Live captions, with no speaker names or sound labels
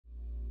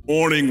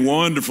Morning,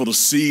 wonderful to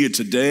see you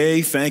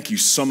today. Thank you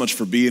so much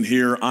for being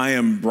here. I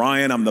am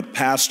Brian. I'm the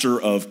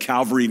pastor of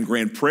Calvary in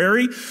Grand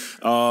Prairie.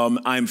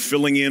 I'm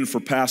filling in for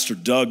Pastor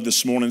Doug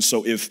this morning.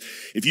 So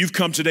if you've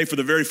come today for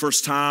the very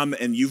first time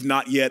and you've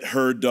not yet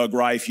heard Doug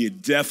Reif, you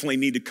definitely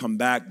need to come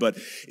back. But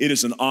it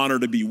is an honor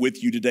to be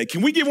with you today.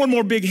 Can we give one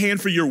more big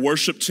hand for your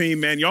worship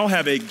team, man? Y'all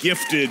have a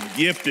gifted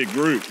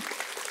group.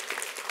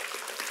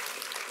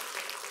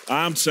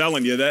 I'm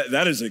telling you,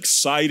 that is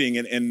exciting.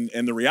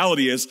 And the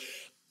reality is,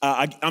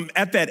 I'm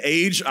at that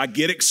age, I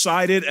get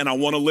excited and I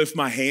want to lift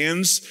my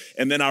hands.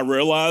 And then I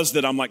realize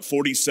that I'm like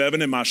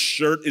 47 and my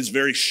shirt is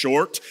very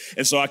short.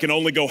 And so I can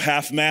only go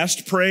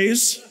half-mast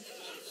praise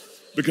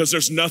because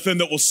there's nothing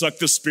that will suck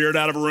the spirit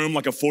out of a room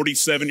like a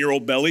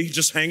 47-year-old belly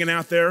just hanging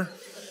out there.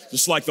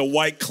 Just like the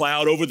white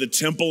cloud over the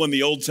temple in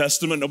the Old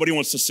Testament. Nobody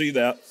wants to see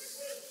that.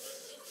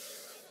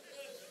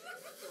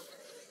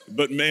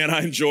 But man,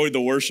 I enjoyed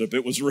the worship.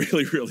 It was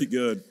really, really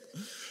good.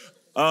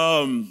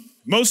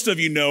 Most of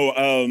you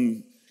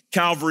know,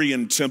 Calvary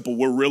and Temple,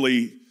 we're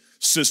really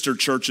sister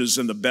churches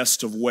in the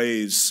best of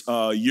ways.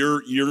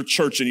 Your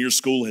church and your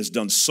school has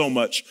done so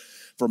much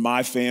for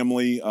my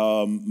family.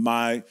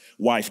 My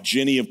wife,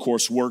 Jenny, of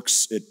course,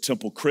 works at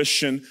Temple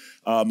Christian.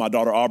 My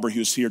daughter, Aubrey,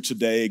 who's here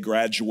today,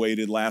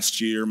 graduated last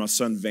year. My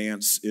son,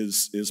 Vance,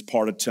 is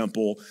part of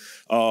Temple.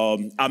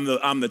 I'm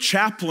the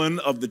chaplain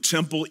of the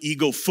Temple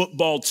Eagle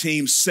football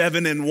team,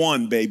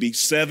 7-1, baby,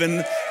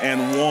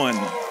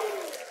 7-1.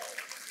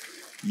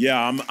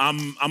 Yeah,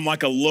 I'm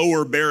like a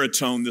lower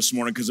baritone this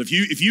morning because if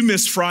you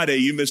missed Friday,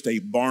 you missed a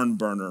barn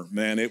burner,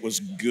 man. It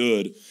was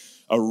good,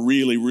 a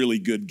really, really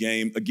good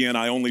game. Again,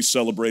 I only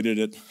celebrated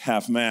at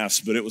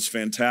half-mast, but it was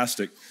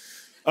fantastic.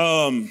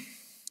 I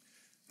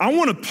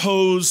want to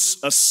pose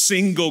a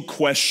single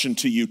question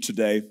to you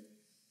today.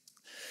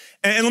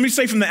 And let me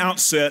say from the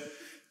outset,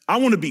 I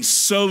want to be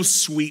so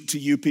sweet to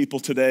you people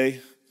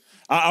today.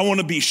 I want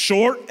to be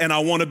short and I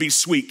want to be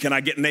sweet. Can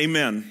I get an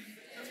amen?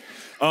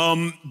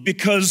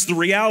 Because the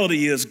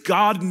reality is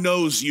God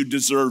knows you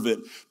deserve it,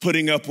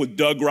 putting up with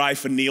Doug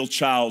Reif and Neil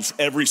Childs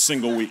every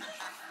single week.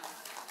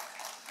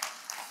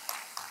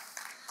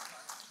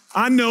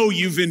 I know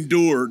you've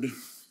endured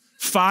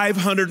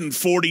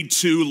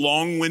 542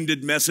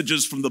 long-winded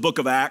messages from the book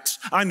of Acts.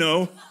 I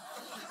know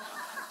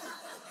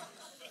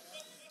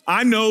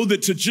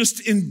that to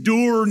just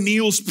endure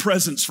Neil's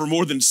presence for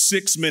more than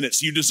 6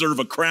 minutes, you deserve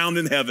a crown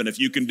in heaven if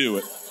you can do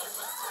it.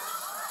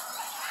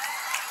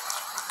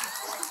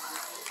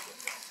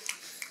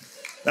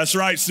 That's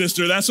right,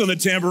 sister. That's when the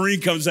tambourine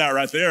comes out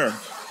right there,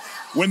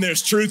 when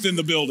there's truth in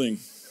the building.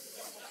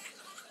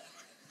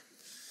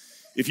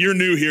 If you're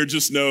new here,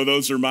 just know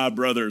those are my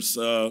brothers,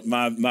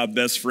 my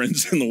best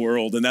friends in the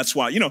world. And that's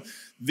why,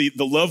 the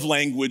love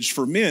language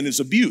for men is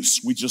abuse.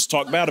 We just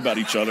talk bad about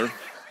each other.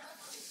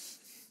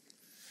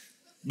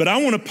 But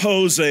I want to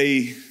pose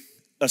a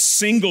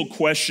single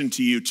question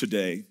to you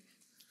today.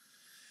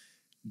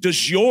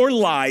 Does your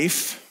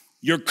life,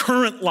 your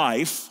current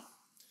life,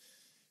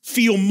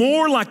 feel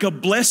more like a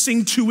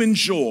blessing to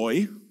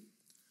enjoy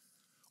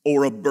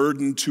or a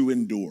burden to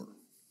endure?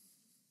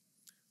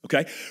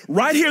 Okay,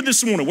 right here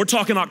this morning, we're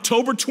talking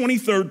October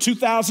 23rd,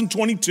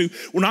 2022.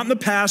 We're not in the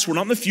past, we're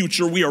not in the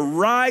future. We are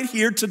right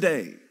here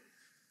today,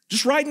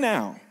 just right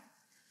now,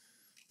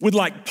 with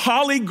like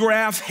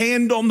polygraph,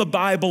 hand on the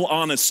Bible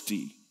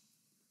honesty.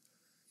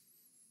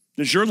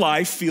 Does your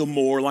life feel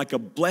more like a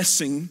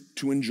blessing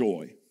to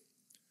enjoy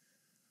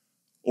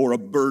or a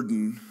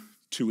burden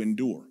to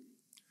endure?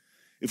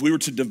 If we were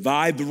to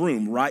divide the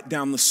room right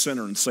down the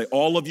center and say,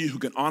 all of you who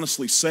can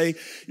honestly say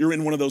you're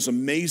in one of those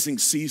amazing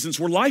seasons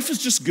where life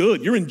is just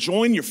good, you're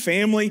enjoying your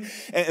family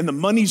and the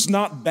money's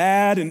not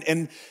bad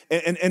and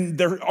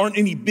there aren't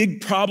any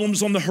big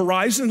problems on the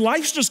horizon,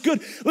 life's just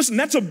good. Listen,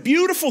 that's a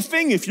beautiful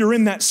thing if you're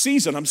in that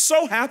season. I'm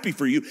so happy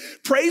for you.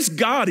 Praise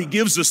God, he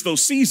gives us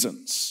those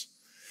seasons.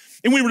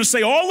 And we were to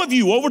say, all of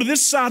you over to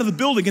this side of the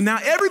building, and now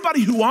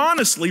everybody who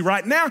honestly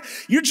right now,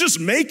 you're just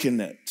making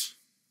it.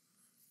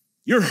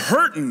 You're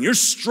hurting, you're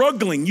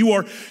struggling, you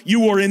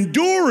are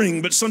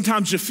enduring, but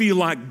sometimes you feel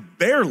like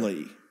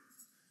barely.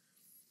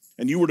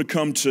 And you were to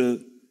come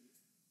to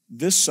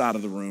this side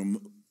of the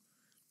room.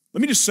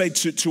 Let me just say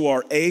to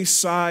our A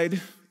side,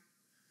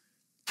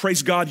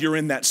 praise God you're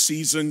in that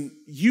season.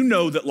 You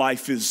know that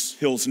life is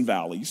hills and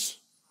valleys.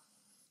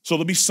 So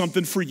there'll be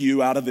something for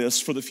you out of this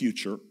for the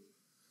future.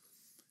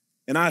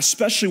 And I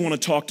especially want to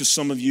talk to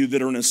some of you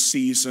that are in a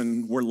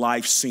season where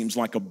life seems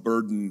like a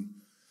burden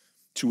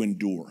to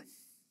endure.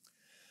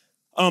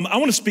 I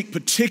want to speak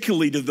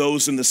particularly to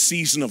those in the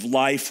season of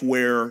life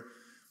where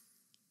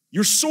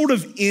you're sort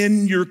of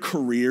in your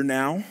career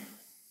now.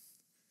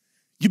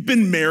 You've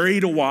been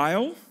married a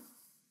while.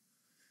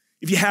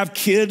 If you have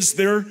kids,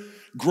 they're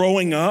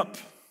growing up.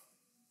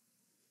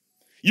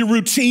 Your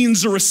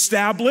routines are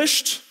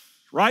established,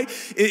 right?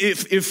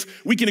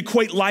 If we can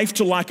equate life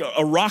to like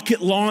a rocket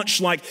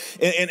launch,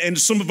 and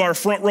some of our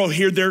front row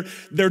here,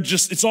 they're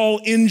just, it's all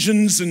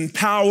engines and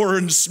power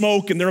and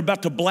smoke, and they're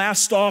about to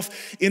blast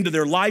off into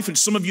their life. And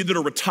some of you that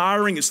are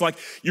retiring, it's like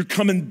you're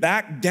coming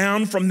back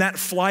down from that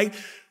flight.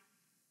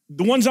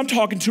 The ones I'm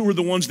talking to are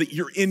the ones that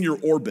you're in your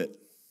orbit.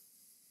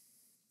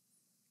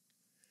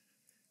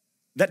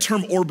 That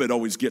term orbit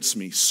always gets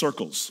me,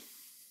 circles.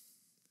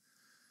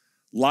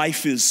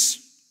 Life is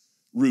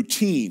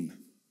routine,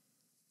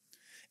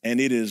 and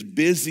it is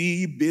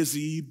busy,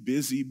 busy,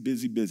 busy,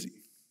 busy, busy.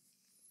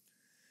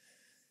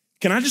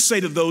 Can I just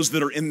say to those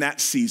that are in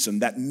that season,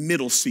 that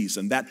middle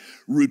season, that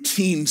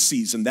routine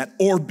season, that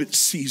orbit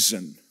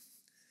season,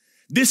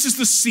 this is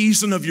the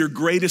season of your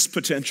greatest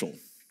potential.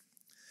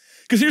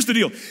 Because here's the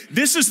deal.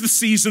 This is the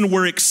season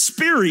where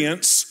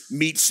experience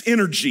meets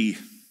energy.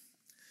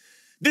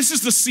 This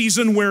is the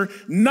season where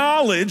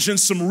knowledge and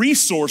some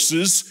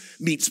resources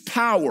meets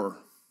power.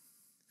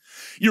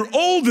 You're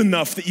old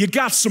enough that you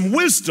got some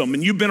wisdom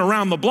and you've been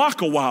around the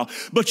block a while,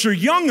 but you're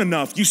young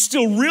enough, you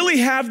still really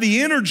have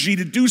the energy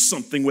to do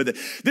something with it.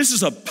 This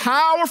is a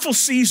powerful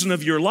season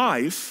of your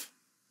life.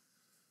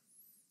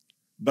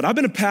 But I've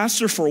been a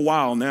pastor for a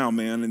while now,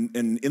 man,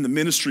 and in the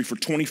ministry for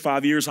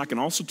 25 years. I can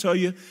also tell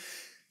you,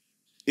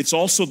 it's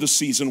also the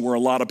season where a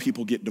lot of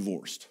people get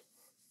divorced.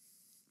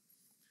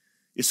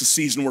 It's a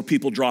season where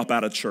people drop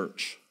out of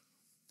church.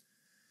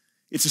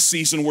 It's a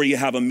season where you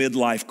have a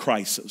midlife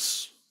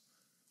crisis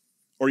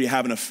or you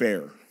have an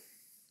affair.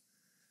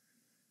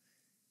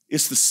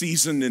 It's the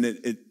season, and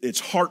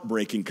it's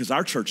heartbreaking because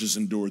our church has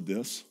endured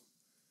this,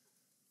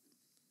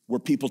 where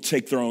people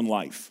take their own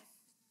life.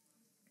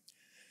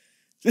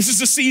 This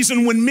is a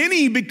season when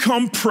many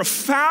become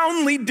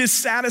profoundly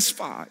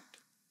dissatisfied.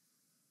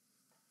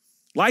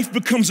 Life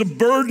becomes a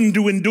burden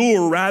to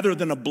endure rather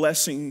than a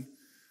blessing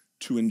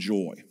to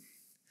enjoy.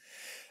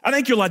 I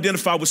think you'll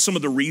identify with some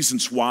of the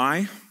reasons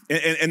why,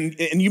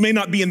 and you may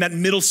not be in that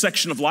middle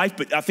section of life,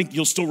 but I think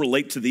you'll still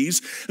relate to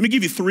these. Let me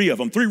give you three of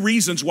them, three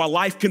reasons why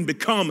life can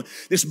become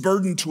this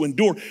burden to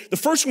endure. The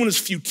first one is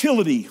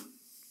futility.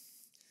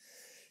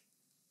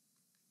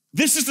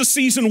 This is the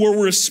season where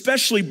we're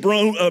especially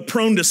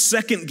prone to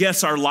second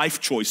guess our life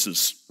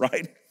choices,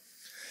 right?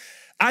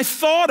 I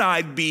thought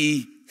I'd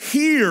be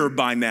here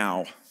by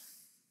now,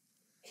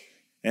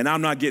 and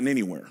I'm not getting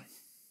anywhere.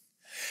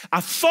 I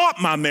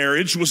thought my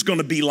marriage was going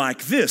to be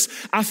like this.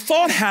 I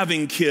thought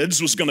having kids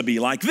was going to be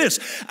like this.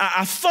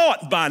 I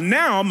thought by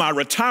now my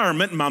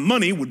retirement and my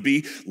money would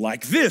be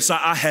like this.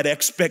 I had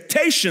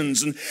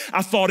expectations, and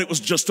I thought it was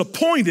just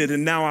appointed,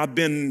 and now I've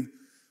been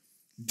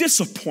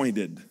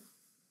disappointed.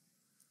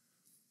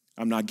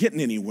 I'm not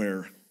getting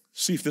anywhere.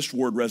 See if this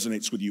word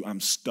resonates with you.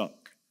 I'm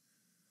stuck.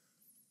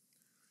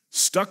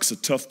 Stuck's a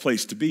tough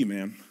place to be,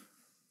 man.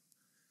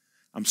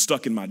 I'm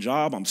stuck in my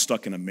job. I'm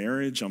stuck in a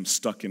marriage. I'm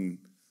stuck in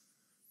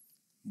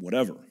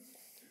whatever.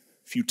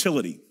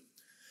 Futility.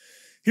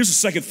 Here's the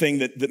second thing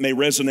that may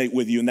resonate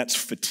with you, and that's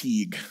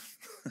fatigue.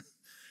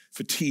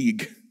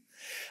 Fatigue.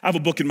 I have a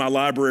book in my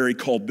library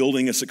called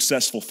Building a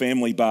Successful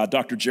Family by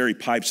Dr. Jerry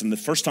Pipes, and the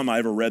first time I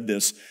ever read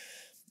this,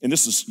 and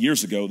this is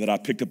years ago that I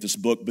picked up this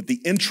book, but the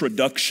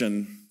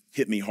introduction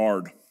hit me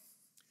hard.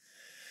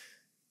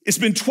 It's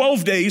been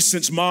 12 days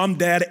since Mom,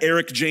 Dad,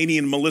 Eric, Janie,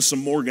 and Melissa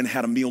Morgan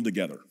had a meal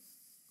together.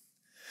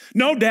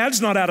 No, Dad's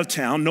not out of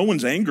town. No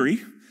one's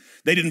angry.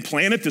 They didn't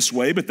plan it this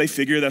way, but they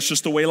figure that's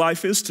just the way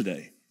life is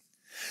today.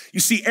 You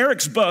see,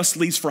 Eric's bus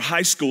leaves for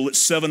high school at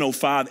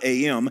 7:05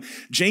 a.m.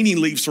 Janie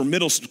leaves for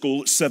middle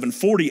school at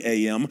 7:40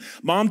 a.m.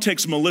 Mom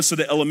takes Melissa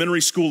to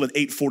elementary school at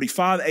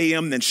 8:45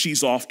 a.m., then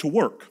she's off to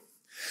work.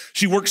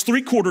 She works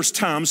 3/4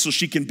 time so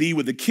she can be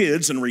with the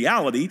kids. In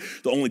reality,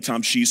 the only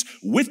time she's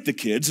with the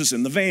kids is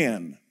in the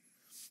van.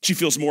 She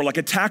feels more like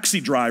a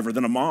taxi driver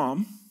than a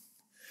mom.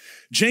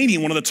 Janie,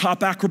 one of the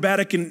top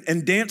acrobatic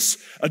and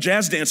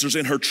jazz dancers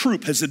in her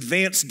troupe, has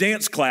advanced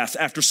dance class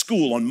after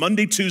school on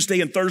Monday, Tuesday,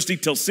 and Thursday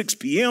till 6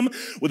 p.m.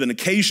 with an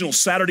occasional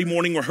Saturday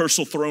morning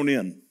rehearsal thrown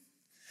in.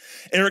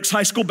 Eric's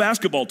high school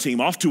basketball team,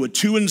 off to a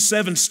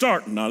 2-7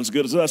 start, not as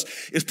good as us,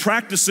 is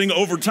practicing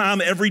overtime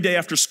every day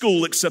after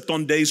school except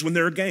on days when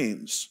there are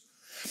games.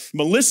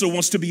 Melissa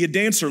wants to be a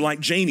dancer like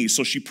Janie,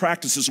 so she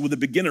practices with a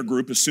beginner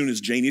group as soon as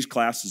Janie's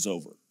class is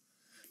over.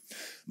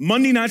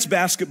 Monday night's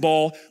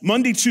basketball,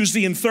 Monday,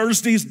 Tuesday, and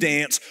Thursday's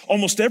dance.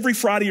 Almost every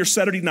Friday or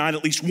Saturday night,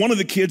 at least one of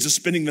the kids is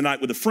spending the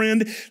night with a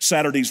friend.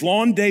 Saturday's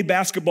lawn day,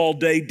 basketball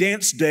day,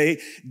 dance day,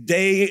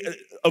 day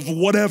of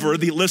whatever.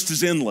 The list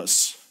is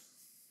endless.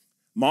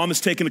 Mom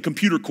is taking a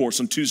computer course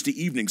on Tuesday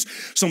evenings.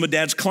 Some of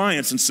Dad's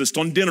clients insist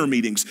on dinner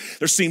meetings.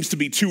 There seems to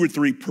be 2 or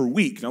 3 per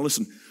week. Now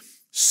listen,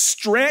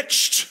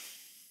 stretched,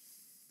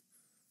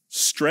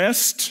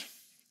 stressed,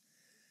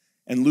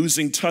 and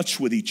losing touch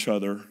with each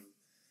other.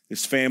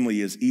 This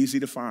family is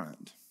easy to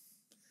find.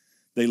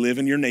 They live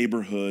in your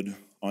neighborhood,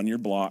 on your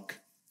block,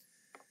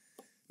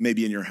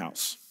 maybe in your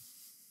house.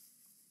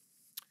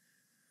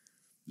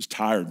 Just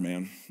tired,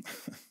 man.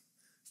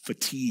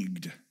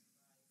 Fatigued.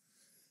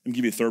 Let me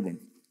give you a third one.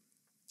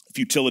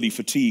 Futility,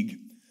 fatigue,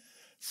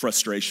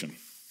 frustration.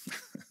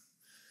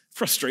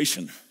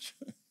 Frustration.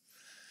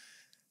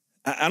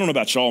 I don't know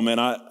about y'all,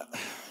 man.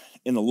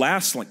 In the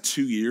last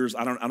 2 years,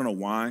 I don't know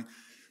why,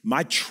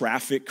 my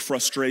traffic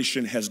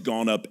frustration has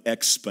gone up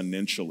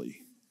exponentially.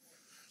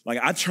 Like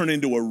I turn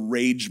into a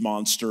rage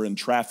monster in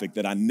traffic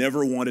that I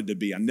never wanted to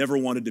be. I never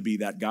wanted to be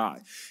that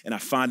guy. And I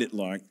find it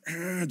like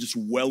just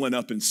welling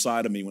up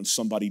inside of me when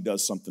somebody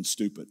does something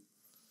stupid.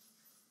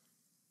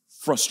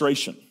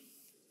 Frustration.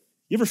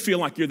 You ever feel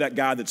like you're that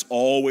guy that's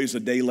always a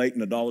day late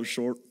and $1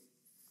 short?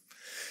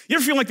 You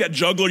ever feel like that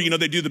juggler,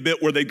 they do the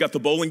bit where they've got the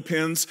bowling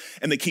pins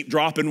and they keep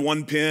dropping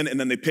one pin and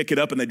then they pick it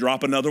up and they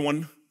drop another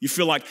one? You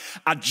feel like,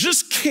 I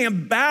just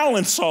can't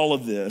balance all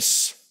of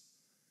this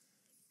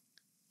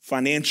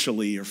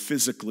financially or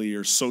physically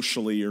or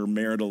socially or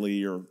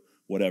maritally or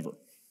whatever.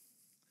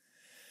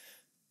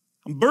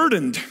 I'm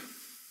burdened.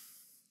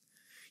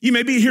 You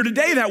may be here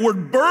today, that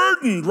word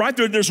burdened, right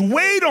there. There's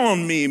weight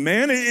on me,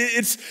 man.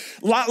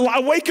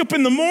 I wake up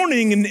in the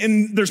morning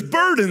and there's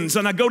burdens,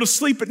 and I go to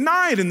sleep at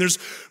night and there's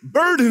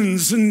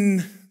burdens.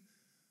 And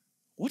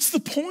what's the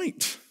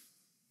point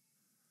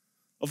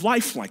of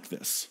life like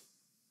this?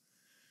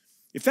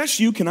 If that's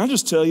you, can I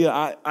just tell you,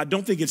 I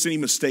don't think it's any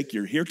mistake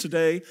you're here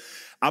today.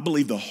 I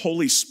believe the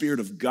Holy Spirit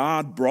of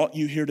God brought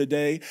you here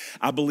today.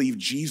 I believe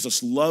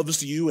Jesus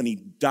loves you and he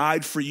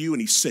died for you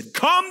and he said,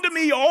 come to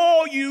me,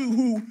 all you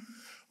who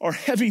are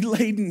heavy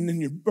laden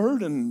and you're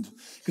burdened,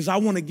 because I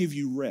want to give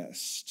you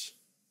rest.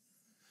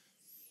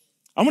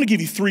 I want to give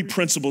you 3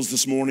 principles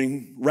this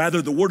morning. Rather,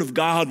 the Word of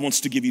God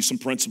wants to give you some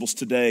principles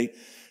today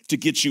to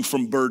get you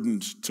from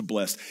burdened to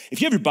blessed.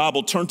 If you have your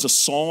Bible, turn to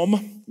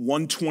Psalm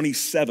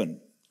 127.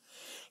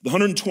 The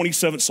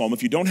 127th Psalm.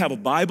 If you don't have a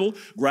Bible,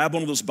 grab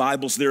one of those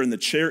Bibles there in the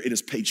chair. It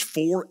is page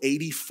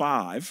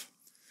 485.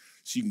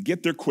 So you can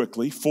get there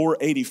quickly,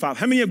 485.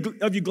 How many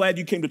of you glad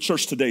you came to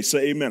church today?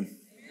 Say amen.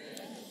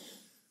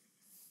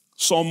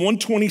 Psalm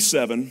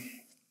 127,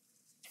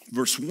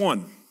 verse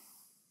 1.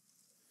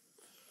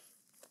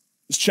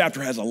 This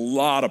chapter has a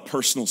lot of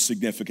personal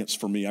significance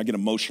for me. I get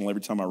emotional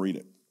every time I read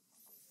it.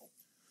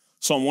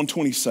 Psalm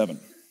 127.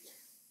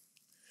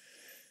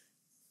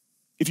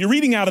 If you're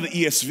reading out of the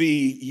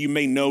ESV, you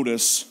may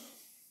notice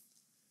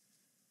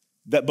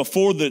that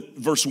before the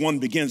verse 1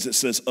 begins, it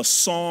says, a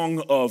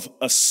song of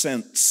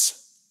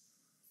ascents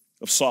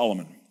of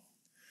Solomon.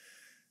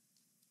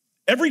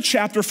 Every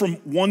chapter from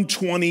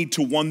 120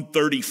 to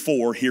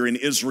 134 here in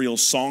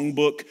Israel's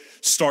songbook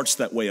starts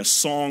that way, a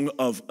song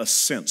of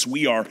ascents.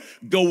 We are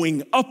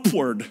going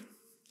upward.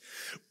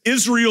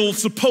 Israel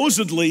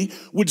supposedly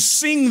would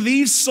sing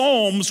these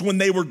psalms when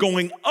they were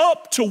going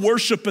up to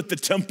worship at the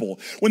temple,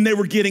 when they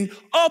were getting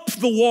up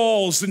the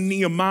walls in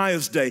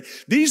Nehemiah's day.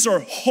 These are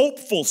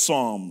hopeful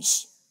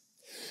psalms.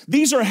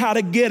 These are how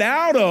to get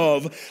out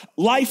of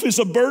life is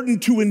a burden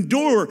to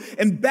endure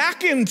and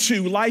back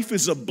into life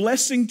is a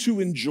blessing to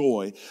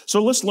enjoy.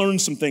 So let's learn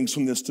some things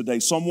from this today.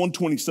 Psalm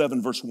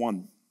 127, verse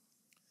 1.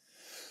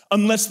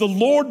 Unless the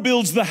Lord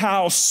builds the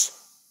house,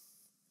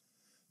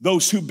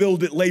 those who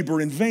build it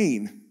labor in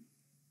vain.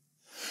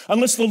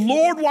 Unless the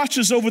Lord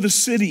watches over the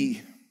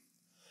city,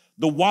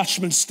 the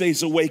watchman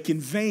stays awake in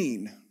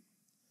vain.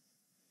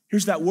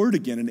 Here's that word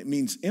again, and it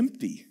means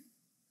empty.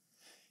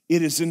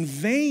 It is in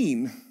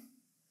vain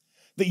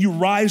that you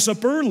rise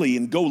up early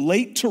and go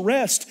late to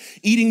rest,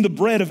 eating the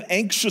bread of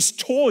anxious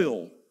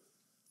toil,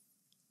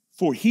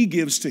 for he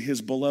gives to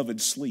his beloved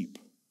sleep.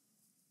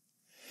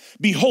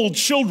 Behold,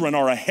 children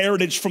are a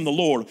heritage from the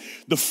Lord,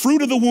 the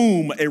fruit of the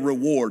womb a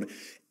reward.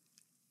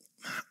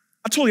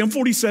 I told you, I'm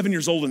 47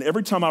 years old, and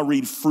every time I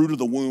read fruit of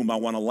the womb, I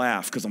want to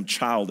laugh because I'm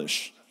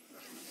childish.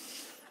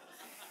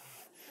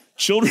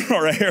 Children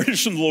are a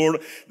heritage from the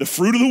Lord, the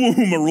fruit of the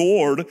womb a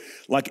reward.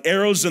 Like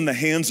arrows in the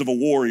hands of a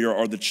warrior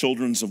are the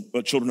children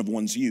of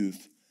one's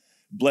youth.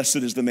 Blessed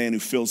is the man who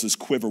fills his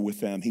quiver with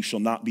them. He shall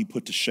not be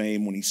put to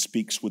shame when he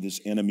speaks with his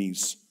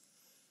enemies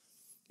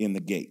in the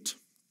gate.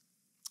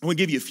 I want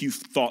to give you a few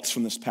thoughts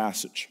from this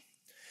passage.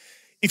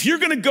 If you're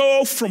going to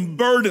go from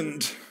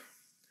burdened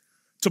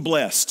to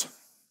blessed,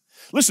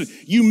 listen,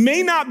 you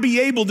may not be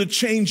able to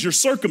change your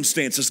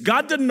circumstances.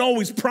 God doesn't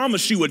always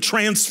promise you a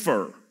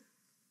transfer.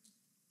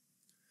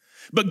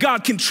 But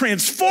God can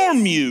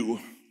transform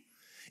you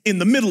in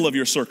the middle of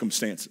your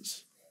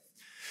circumstances.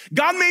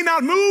 God may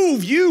not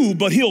move you,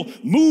 but he'll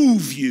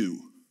move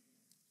you.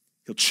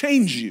 He'll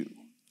change you.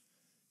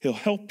 He'll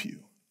help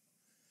you.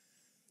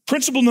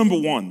 Principle number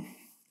 1,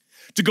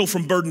 to go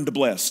from burden to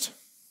blessed.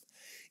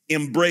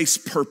 Embrace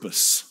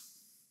purpose.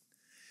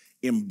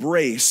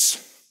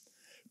 Embrace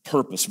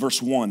purpose.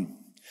 Verse 1.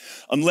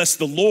 Unless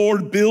the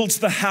Lord builds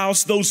the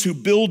house, those who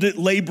build it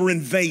labor in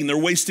vain. They're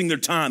wasting their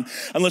time.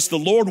 Unless the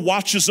Lord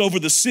watches over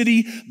the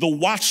city, the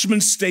watchman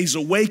stays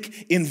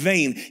awake in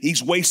vain.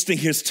 He's wasting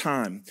his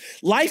time.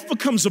 Life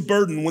becomes a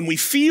burden when we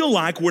feel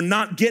like we're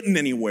not getting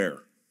anywhere.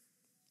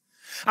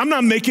 I'm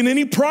not making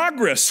any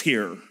progress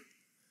here.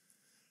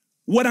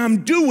 What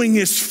I'm doing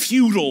is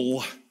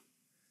futile.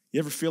 You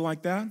ever feel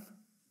like that?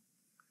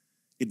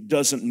 It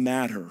doesn't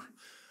matter.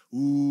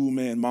 Ooh,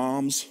 man,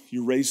 moms,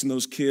 you're raising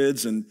those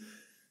kids and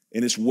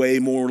it's way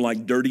more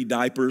like dirty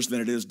diapers than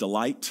it is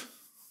delight.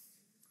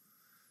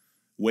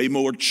 Way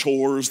more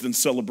chores than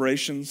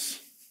celebrations.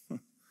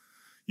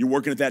 You're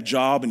working at that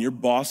job and your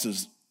boss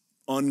is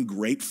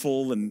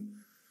ungrateful and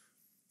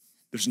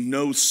there's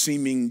no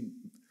seeming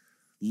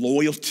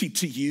loyalty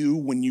to you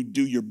when you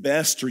do your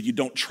best or you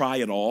don't try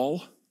at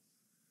all,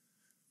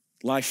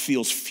 life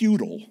feels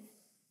futile.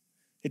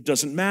 It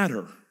doesn't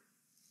matter.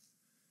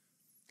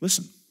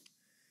 Listen,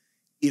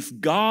 if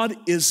God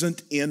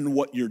isn't in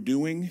what you're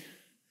doing,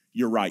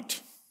 you're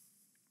right.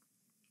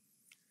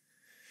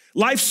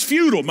 Life's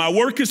futile. My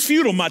work is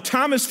futile. My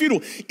time is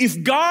futile.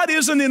 If God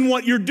isn't in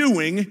what you're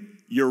doing,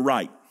 you're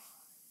right.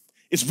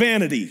 It's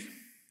vanity.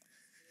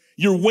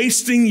 You're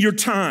wasting your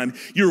time.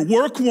 Your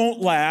work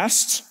won't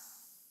last.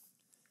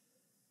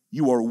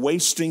 You are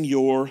wasting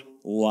your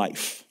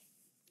life.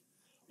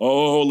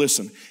 Oh,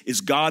 listen,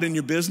 is God in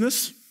your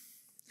business?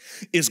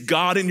 Is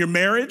God in your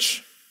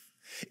marriage?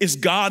 Is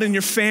God in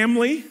your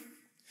family?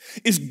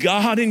 Is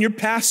God in your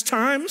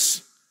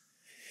pastimes?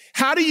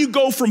 How do you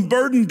go from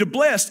burdened to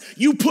blessed?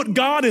 You put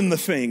God in the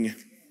thing.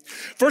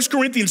 1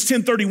 Corinthians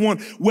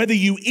 10:31, whether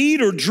you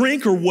eat or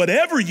drink or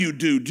whatever you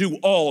do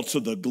all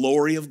to the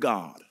glory of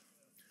God.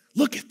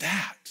 Look at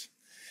that.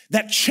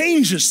 That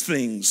changes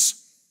things.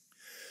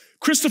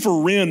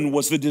 Christopher Wren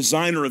was the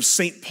designer of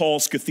St.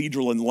 Paul's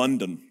Cathedral in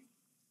London.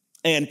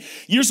 And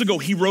years ago,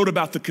 he wrote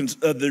about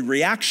the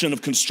reaction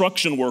of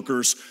construction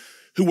workers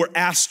who were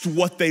asked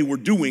what they were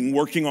doing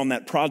working on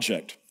that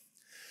project.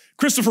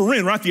 Christopher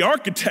Wren, right, the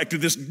architect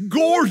of this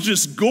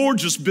gorgeous,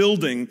 gorgeous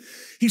building,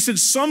 he said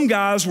some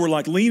guys were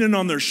like leaning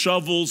on their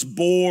shovels,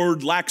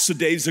 bored,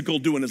 lackadaisical,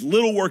 doing as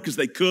little work as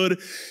they could,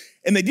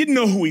 and they didn't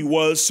know who he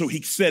was, so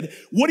he said,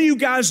 what are you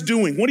guys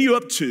doing? What are you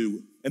up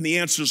to? And the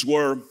answers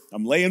were,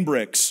 I'm laying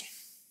bricks.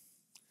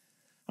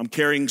 I'm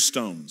carrying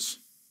stones.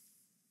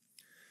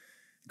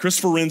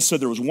 Christopher Wren said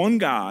there was one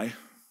guy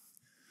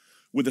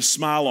with a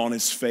smile on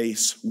his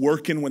face,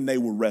 working when they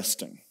were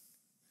resting,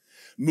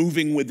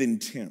 moving with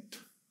intent.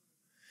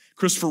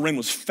 Christopher Wren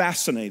was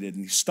fascinated,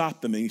 and he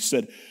stopped them and he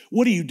said,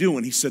 what are you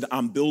doing? He said,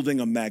 I'm building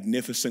a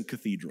magnificent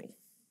cathedral.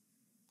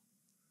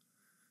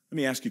 Let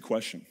me ask you a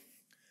question.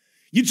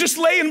 You just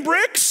laying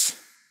bricks?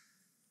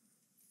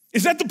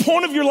 Is that the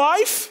point of your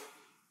life?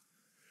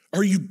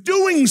 Are you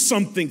doing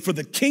something for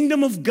the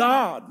kingdom of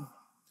God?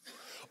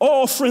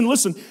 Oh, friend,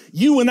 listen,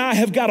 you and I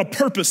have got a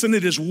purpose, and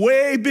it is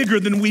way bigger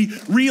than we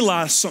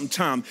realize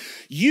sometimes.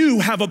 You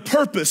have a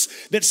purpose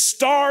that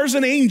stars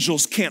and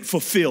angels can't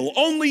fulfill,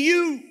 only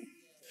you.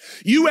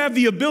 You have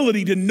the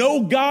ability to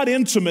know God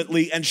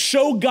intimately and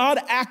show God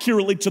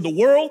accurately to the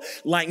world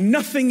like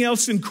nothing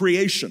else in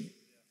creation.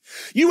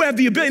 You have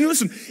the ability, and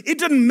listen, it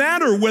doesn't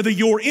matter whether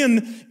you're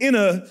in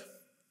a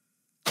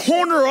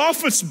corner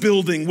office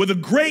building with a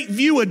great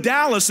view of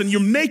Dallas and you're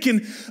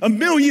making $1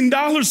 million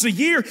a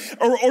year,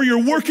 or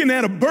you're working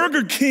at a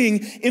Burger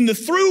King in the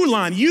through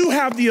line. You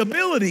have the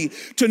ability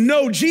to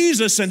know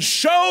Jesus and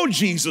show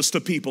Jesus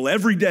to people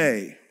every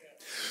day.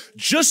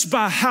 Just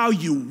by how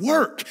you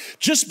work,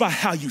 just by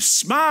how you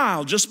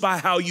smile, just by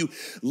how you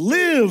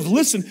live.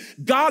 Listen,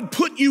 God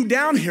put you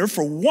down here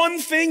for one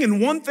thing and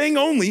one thing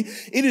only.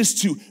 It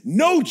is to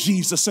know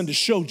Jesus and to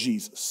show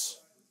Jesus.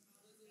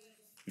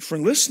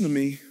 Friend, listen to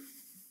me.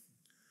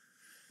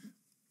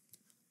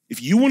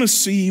 If you want to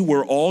see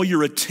where all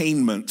your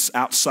attainments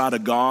outside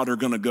of God are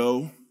going to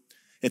go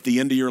at the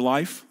end of your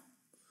life,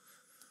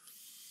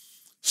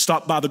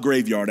 stop by the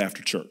graveyard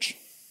after church.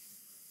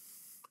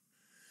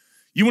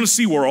 You want to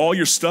see where all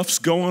your stuff's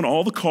going,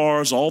 all the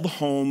cars, all the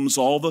homes,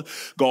 all the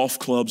golf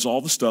clubs,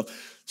 all the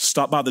stuff,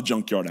 stop by the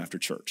junkyard after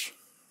church.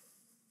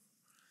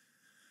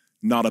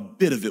 Not a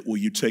bit of it will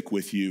you take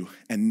with you,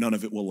 and none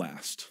of it will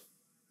last.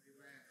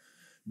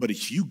 But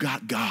if you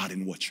got God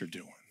in what you're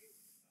doing,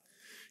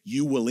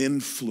 you will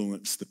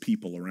influence the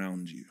people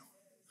around you.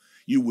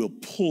 You will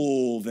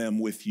pull them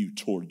with you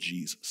toward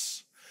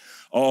Jesus.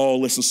 Oh,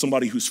 listen,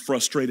 somebody who's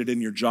frustrated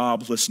in your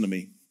job, listen to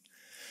me.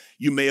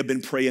 You may have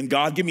been praying,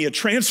 God, give me a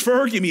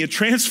transfer, give me a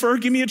transfer,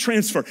 give me a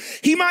transfer.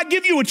 He might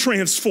give you a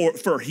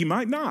transfer, he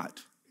might not.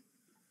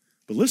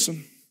 But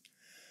listen,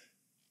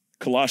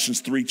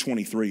 Colossians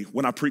 3:23.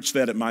 When I preach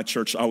that at my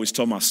church, I always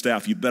tell my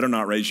staff, you better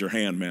not raise your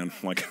hand, man.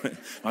 Like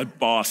my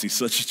boss, he's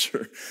such a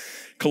jerk.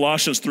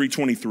 Colossians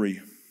 3:23.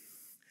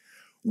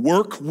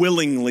 Work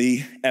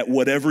willingly at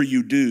whatever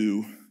you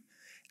do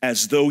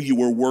as though you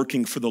were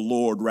working for the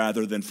Lord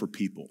rather than for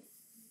people.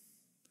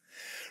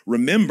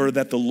 Remember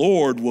that the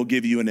Lord will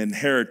give you an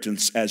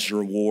inheritance as your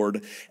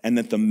reward, and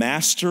that the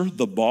master,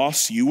 the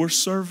boss you are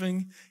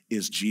serving,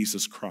 is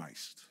Jesus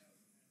Christ.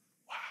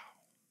 Wow.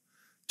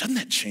 Doesn't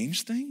that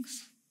change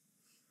things?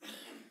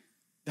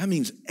 That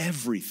means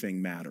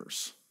everything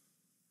matters.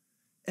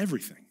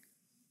 Everything.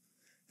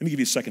 Let me give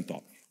you a second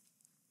thought.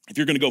 If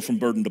you're going to go from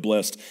burden to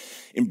blessed,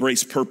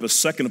 embrace purpose.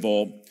 Second of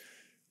all,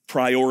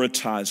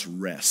 prioritize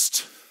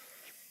rest.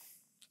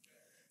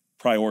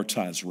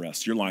 Prioritize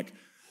rest. You're like,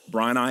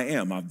 Brian, I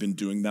am. I've been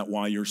doing that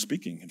while you're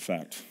speaking, in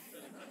fact.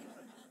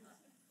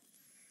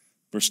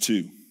 Verse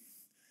 2,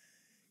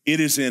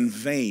 it is in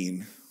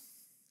vain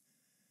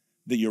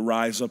that you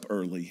rise up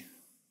early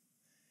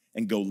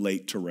and go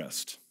late to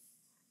rest,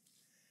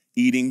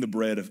 eating the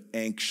bread of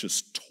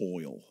anxious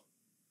toil.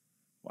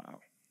 Wow.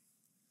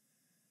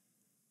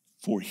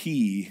 For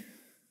he,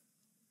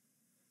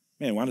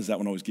 man, why does that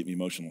one always get me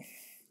emotional?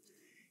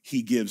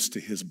 he gives to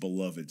his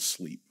beloved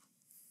sleep.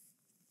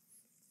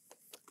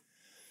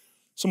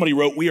 Somebody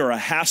wrote, we are a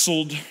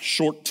hassled,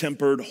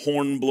 short-tempered,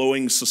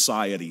 horn-blowing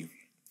society,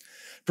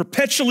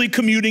 perpetually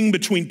commuting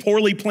between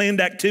poorly planned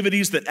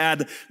activities that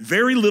add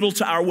very little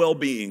to our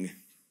well-being.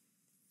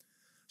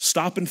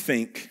 Stop and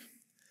think,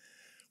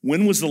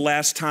 when was the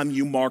last time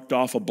you marked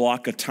off a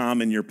block of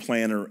time in your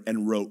planner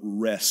and wrote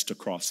rest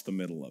across the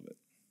middle of it?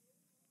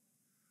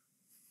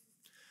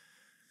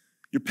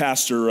 Your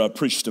pastor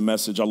preached a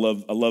message. I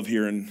love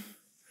hearing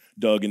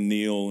Doug and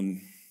Neil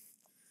and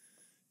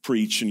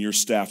preach and your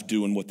staff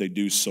doing what they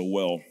do so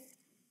well.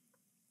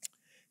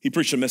 He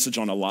preached a message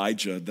on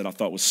Elijah that I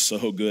thought was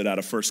so good out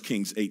of 1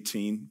 Kings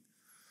 18.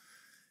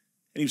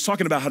 And he was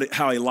talking about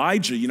how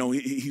Elijah,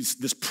 he's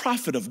this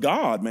prophet of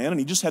God, man, and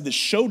he just had this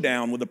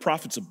showdown with the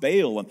prophets of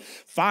Baal, and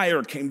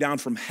fire came down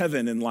from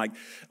heaven, and like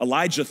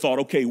Elijah thought,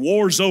 okay,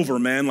 war's over,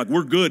 man, like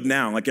we're good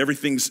now, like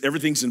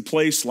everything's in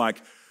place,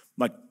 like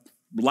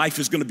life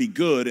is going to be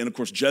good. And of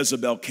course,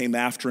 Jezebel came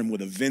after him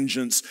with a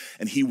vengeance,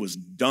 and he was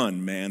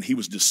done, man. He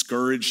was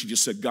discouraged. He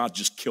just said, God,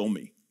 just kill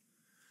me.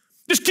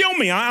 Just kill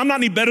me. I'm not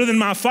any better than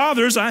my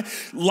fathers.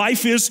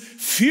 Life is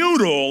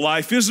futile.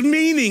 Life is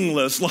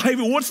meaningless.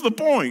 What's the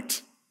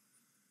point?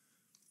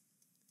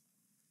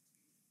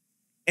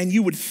 And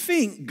you would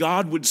think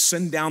God would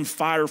send down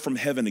fire from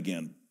heaven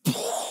again.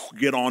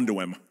 Get onto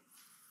him.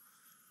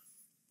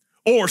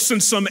 Or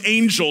send some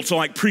angel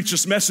to preach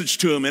this message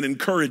to him and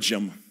encourage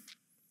him.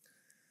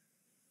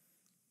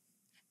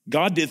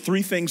 God did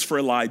 3 things for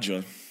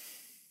Elijah.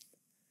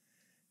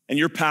 And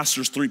your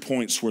pastor's 3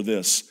 points were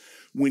this.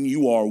 When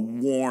you are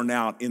worn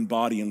out in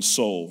body and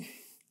soul,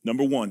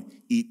 number 1,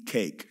 eat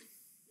cake.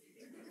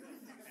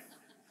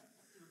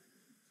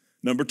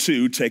 Number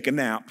 2, take a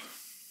nap.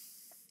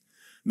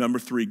 Number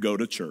 3, go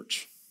to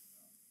church.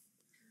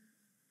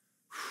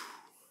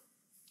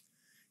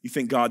 You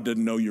think God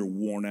doesn't know you're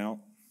worn out?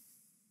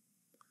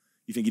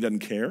 You think he doesn't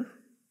care?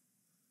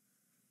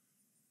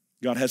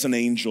 God has an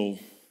angel.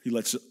 He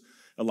lets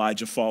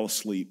Elijah fall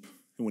asleep.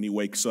 And when he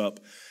wakes up,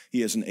 he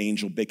has an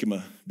angel bake him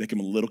a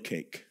little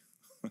cake.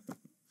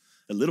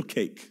 A little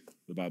cake,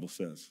 the Bible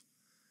says.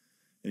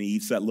 And he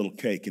eats that little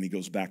cake and he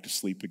goes back to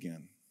sleep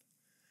again.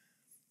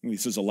 And he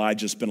says,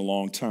 Elijah, it's been a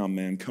long time,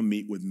 man. Come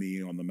meet with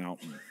me on the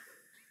mountain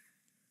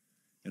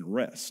and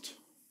rest.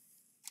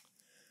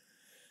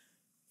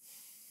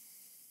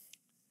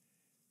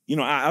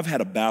 I've had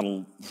a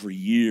battle for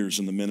years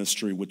in the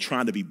ministry with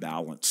trying to be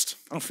balanced.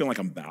 I don't feel like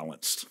I'm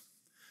balanced.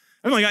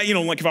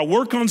 If I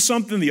work on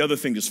something, the other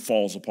thing just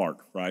falls apart,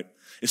 right?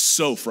 It's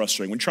so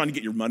frustrating when you're trying to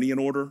get your money in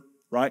order,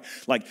 right?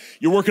 Like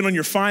you're working on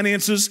your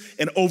finances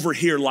and over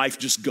here life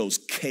just goes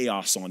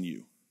chaos on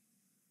you,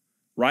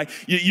 right?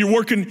 You're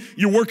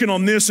working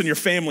on this and your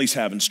family's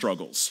having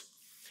struggles.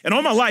 And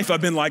all my life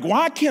I've been like,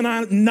 why can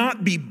I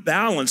not be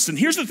balanced? And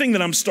here's the thing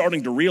that I'm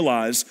starting to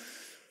realize.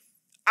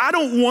 I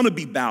don't want to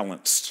be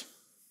balanced.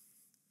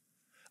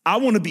 I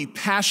want to be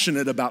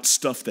passionate about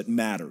stuff that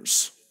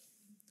matters.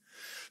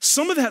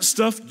 Some of that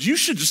stuff, you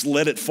should just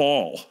let it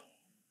fall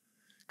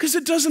because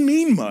it doesn't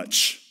mean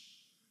much.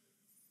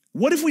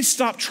 What if we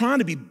stopped trying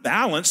to be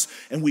balanced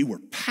and we were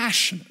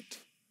passionate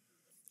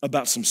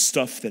about some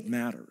stuff that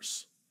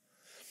matters?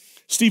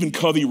 Stephen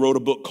Covey wrote a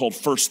book called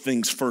First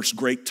Things First,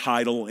 great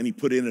title, and he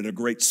put in it a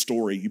great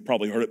story. You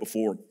probably heard it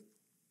before.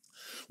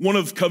 One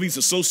of Covey's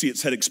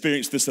associates had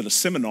experienced this at a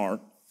seminar.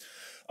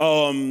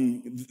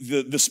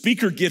 The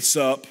speaker gets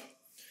up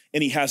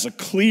and he has a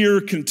clear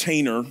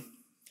container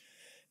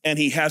and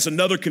he has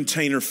another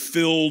container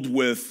filled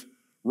with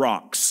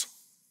rocks.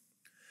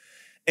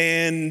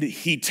 And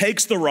he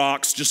takes the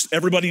rocks, just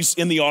everybody's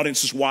in the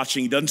audience is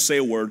watching, he doesn't say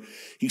a word.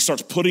 He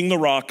starts putting the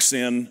rocks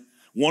in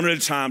one at a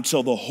time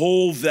till the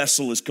whole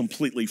vessel is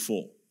completely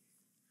full.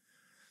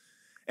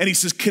 And he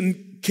says,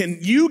 can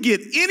you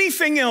get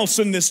anything else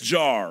in this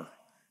jar? And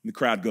the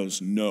crowd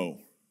goes, no.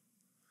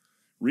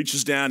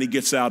 Reaches down, he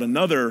gets out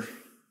another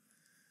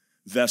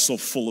vessel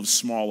full of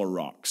smaller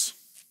rocks.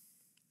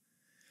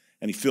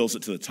 And he fills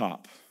it to the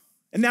top.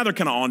 And now they're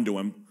kind of onto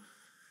him.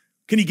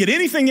 Can you get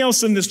anything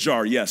else in this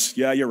jar? Yes.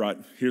 Yeah, you're right.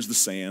 Here's the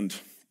sand.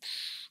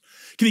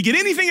 Can you get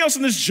anything else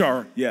in this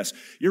jar? Yes.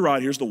 You're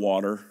right. Here's the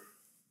water.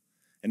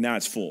 And now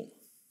it's full.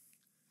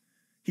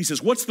 He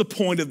says, what's the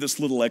point of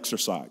this little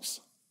exercise?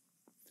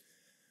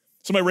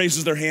 Somebody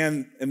raises their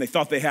hand and they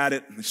thought they had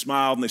it and they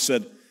smiled and they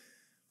said,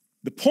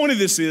 the point of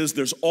this is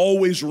there's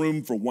always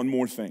room for one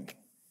more thing.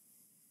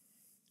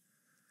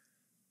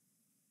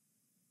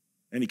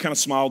 And he kind of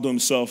smiled to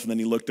himself and then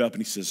he looked up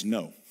and he says,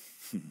 no.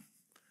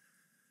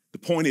 The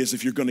point is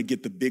if you're going to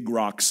get the big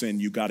rocks in,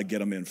 you got to get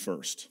them in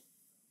first.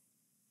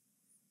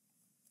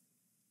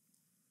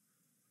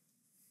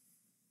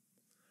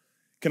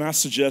 Can I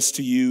suggest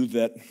to you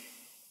that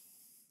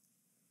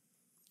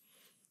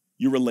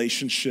your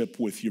relationship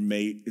with your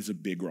mate is a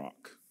big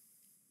rock?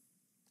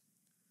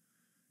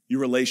 Your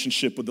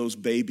relationship with those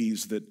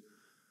babies that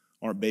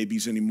aren't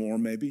babies anymore,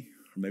 maybe,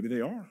 or maybe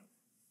they are.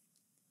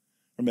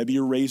 Or maybe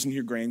you're raising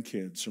your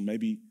grandkids, or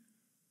maybe,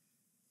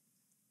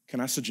 can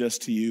I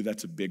suggest to you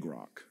that's a big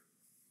rock?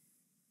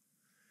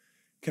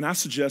 Can I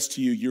suggest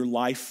to you, your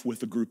life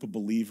with a group of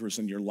believers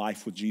and your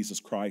life with Jesus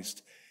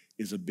Christ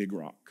is a big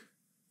rock.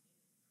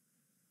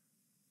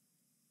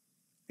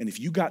 And if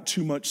you got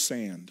too much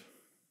sand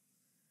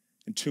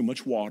and too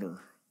much water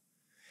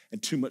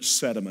and too much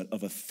sediment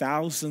of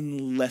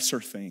 1,000 lesser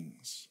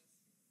things,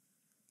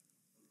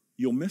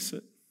 you'll miss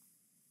it.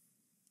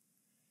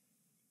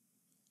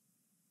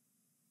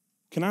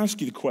 Can I ask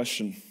you the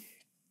question?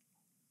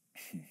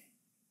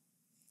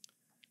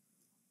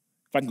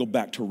 If I can go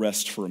back to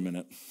rest for a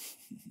minute.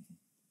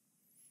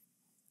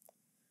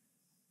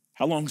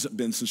 How long has it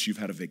been since you've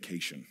had a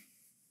vacation?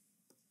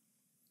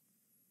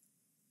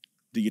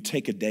 Do you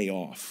take a day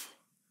off?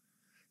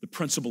 The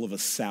principle of a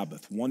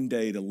Sabbath, one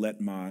day to let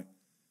my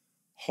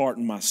heart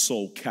and my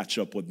soul catch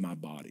up with my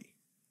body.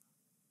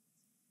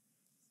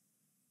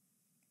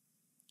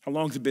 How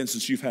long has it been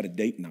since you've had a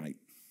date night?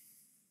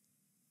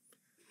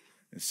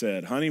 It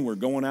said, honey, we're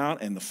going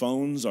out and the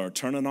phones are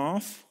turning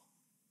off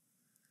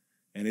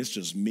and it's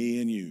just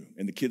me and you.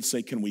 And the kids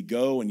say, can we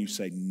go? And you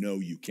say, no,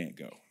 you can't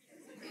go.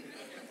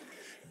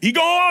 Be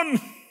gone,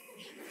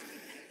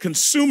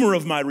 consumer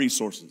of my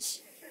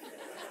resources.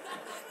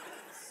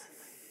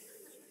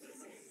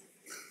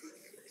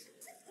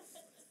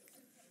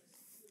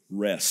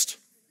 Rest.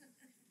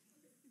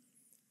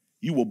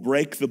 You will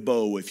break the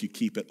bow if you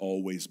keep it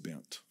always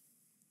bent.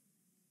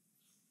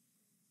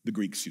 The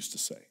Greeks used to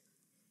say.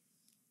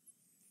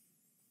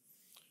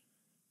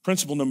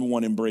 Principle number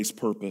 1, embrace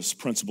purpose.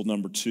 Principle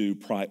number 2,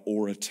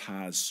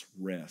 prioritize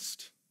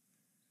rest.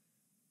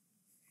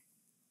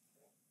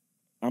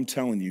 I'm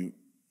telling you,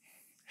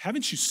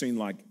 haven't you seen,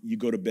 like, you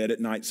go to bed at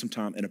night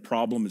sometime and a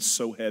problem is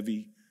so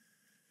heavy,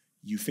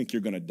 you think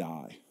you're going to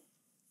die.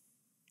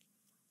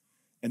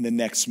 And the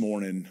next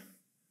morning,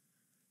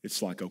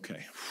 it's like,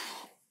 okay,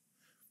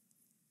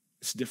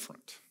 it's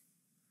different.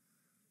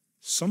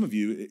 Some of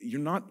you, you're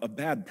not a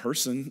bad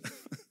person,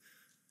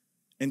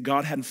 and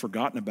God hadn't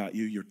forgotten about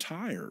you. You're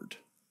tired.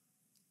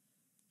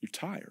 You're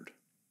tired.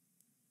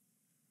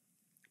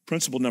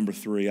 Principle number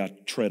 3, I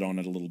tread on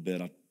it a little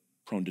bit. I'm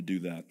prone to do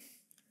that.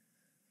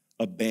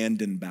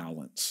 Abandon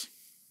balance.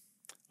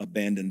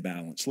 Abandon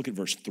balance. Look at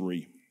verse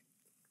 3.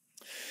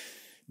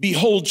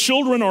 Behold,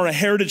 children are a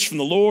heritage from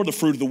the Lord, the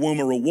fruit of the womb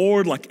a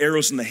reward. Like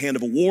arrows in the hand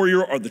of a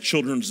warrior are the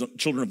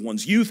children of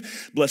one's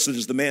youth. Blessed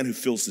is the man who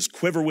fills his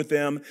quiver with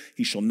them.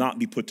 He shall not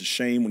be put to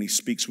shame when he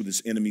speaks with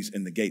his enemies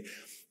in the gate.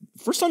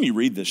 First time you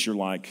read this, you're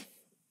like,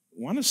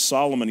 why does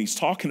Solomon, he's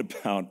talking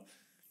about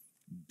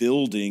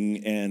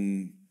building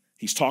and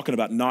he's talking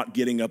about not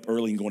getting up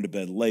early and going to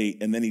bed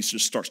late, and then he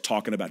just starts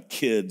talking about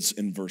kids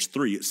in verse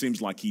 3. It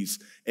seems like he's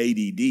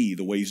ADD,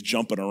 the way he's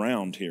jumping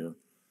around here.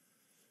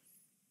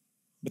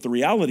 But the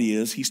reality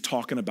is he's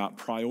talking about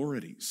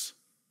priorities.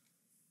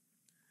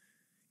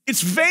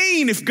 It's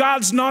vain if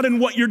God's not in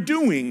what you're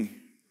doing.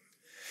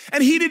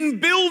 And he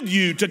didn't build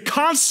you to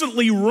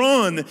constantly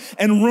run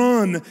and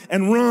run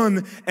and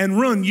run and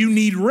run. You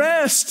need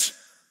rest.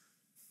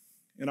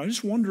 And I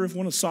just wonder if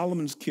one of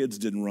Solomon's kids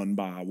didn't run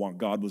by while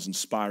God was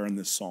inspiring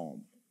this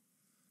psalm.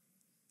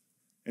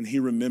 And he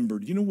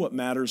remembered, you know what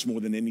matters more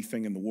than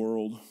anything in the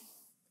world?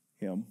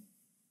 Him.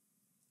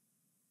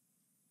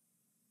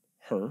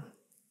 Her.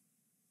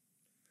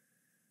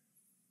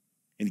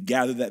 And he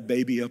gathered that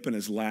baby up in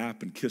his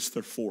lap and kissed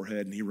their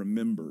forehead, and he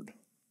remembered.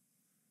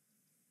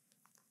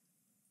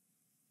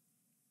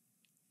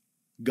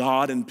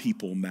 God and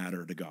people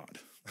matter to God.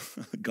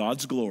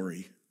 God's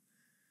glory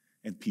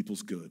and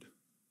people's good.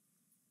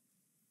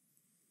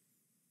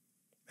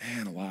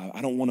 Man alive,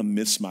 I don't want to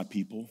miss my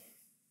people.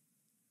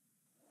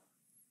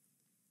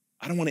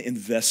 I don't want to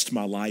invest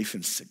my life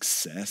in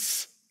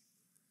success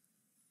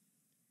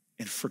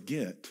and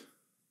forget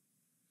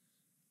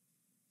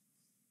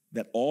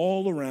that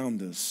all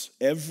around us,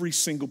 every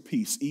single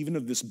piece, even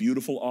of this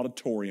beautiful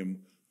auditorium,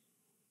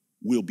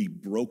 will be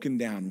broken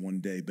down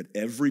one day, but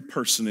every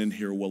person in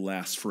here will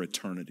last for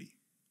eternity.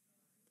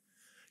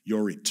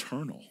 You're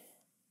eternal.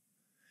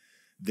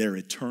 They're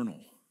eternal.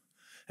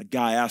 A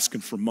guy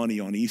asking for money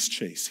on East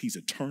Chase, he's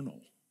eternal.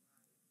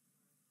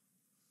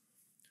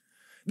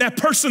 That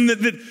person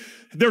that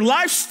their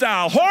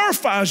lifestyle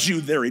horrifies you,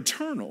 they're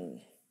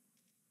eternal.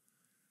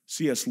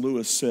 C.S.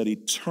 Lewis said,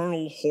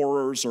 eternal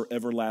horrors or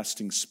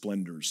everlasting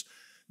splendors,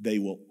 they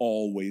will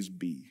always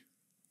be.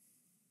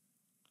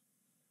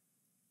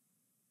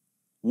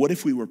 What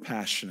if we were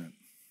passionate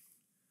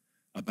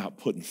about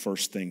putting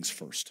first things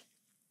first?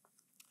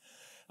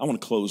 I want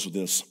to close with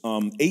this.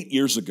 8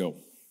 years ago,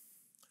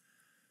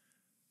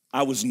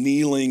 I was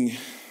kneeling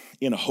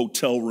in a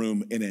hotel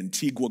room in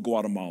Antigua,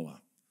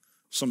 Guatemala.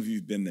 Some of you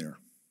have been there.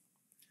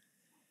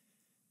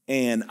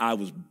 And I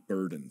was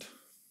burdened.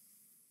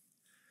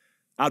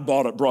 I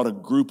brought a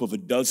group of a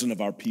dozen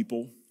of our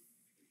people.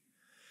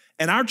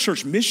 And our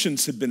church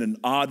missions had been an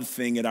odd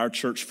thing at our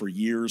church for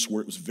years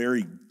where it was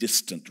very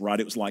distant, right?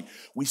 It was like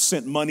we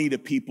sent money to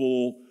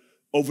people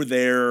over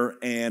there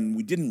and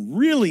we didn't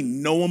really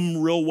know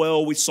them real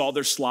well. We saw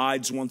their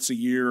slides once a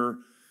year.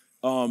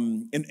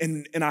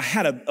 And I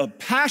had a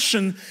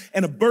passion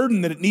and a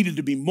burden that it needed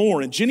to be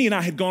more. And Jenny and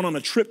I had gone on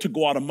a trip to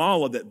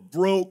Guatemala that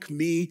broke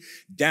me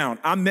down.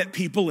 I met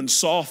people and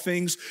saw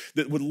things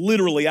that would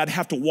literally, I'd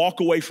have to walk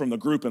away from the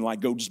group and like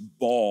go just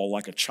bawl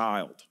like a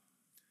child.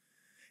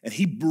 And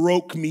he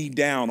broke me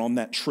down on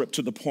that trip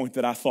to the point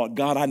that I thought,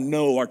 God, I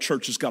know our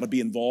church has got to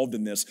be involved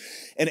in this.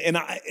 And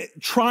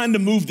trying to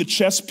move the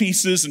chess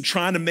pieces and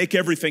trying to make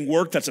everything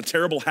work, that's a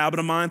terrible habit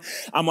of mine.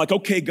 I'm like,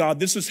 okay, God,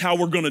 this is how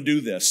we're going to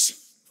do this.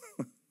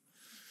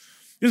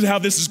 This is how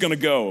this is going to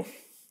go.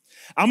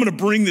 I'm going to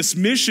bring this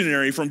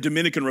missionary from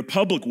Dominican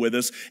Republic with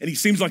us, and he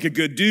seems like a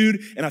good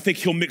dude, and I think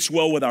he'll mix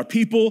well with our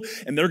people,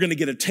 and they're going to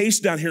get a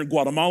taste down here in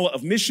Guatemala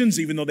of missions,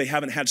 even though they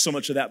haven't had so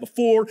much of that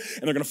before,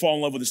 and they're going to fall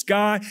in love with this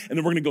guy, and then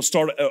we're going to go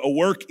start a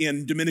work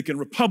in Dominican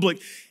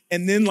Republic,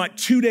 and then like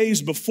 2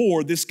 days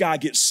before, this guy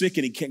gets sick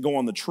and he can't go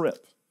on the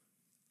trip.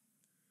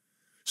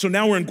 So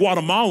now we're in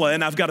Guatemala,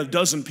 and I've got a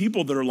dozen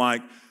people that are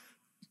like,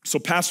 so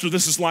Pastor,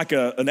 this is like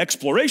an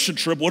exploration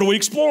trip. What are we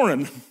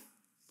exploring?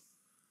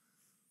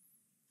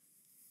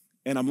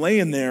 And I'm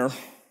laying there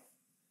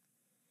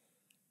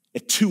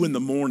at 2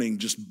 a.m,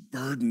 just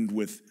burdened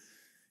with,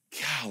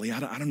 golly, I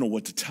don't know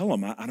what to tell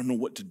them. I don't know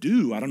what to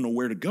do. I don't know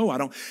where to go. I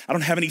don't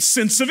have any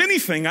sense of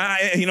anything.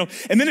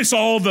 And then it's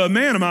all the,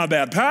 man, am I a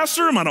bad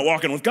pastor? Am I not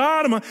walking with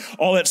God?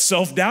 All that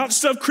self-doubt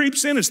stuff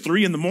creeps in. It's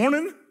 3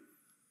 a.m.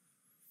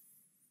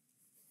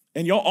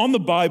 And y'all, on the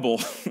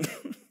Bible,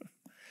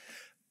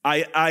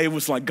 I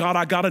was like, God,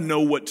 I got to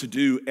know what to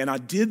do. And I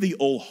did the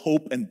old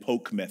hope and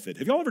poke method.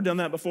 Have y'all ever done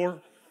that before?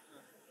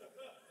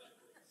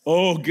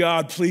 Oh,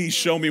 God, please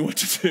show me what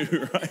to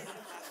do, right?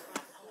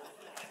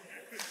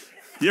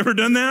 You ever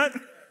done that?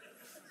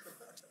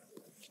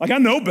 Like, I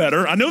know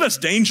better. I know that's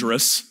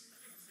dangerous.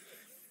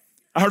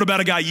 I heard about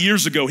a guy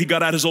years ago. He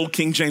got out his old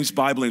King James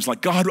Bible and he was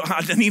like, God,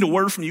 I need a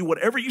word from you.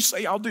 Whatever you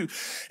say, I'll do.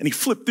 And he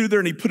flipped through there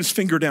and he put his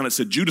finger down and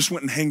said, Judas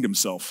went and hanged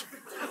himself.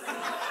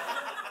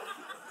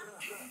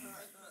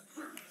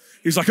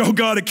 He's like, oh,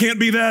 God, it can't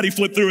be that. He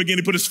flipped through again.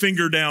 He put his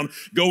finger down.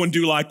 Go and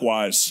do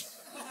likewise.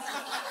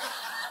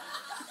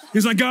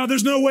 He's like, God,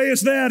 there's no way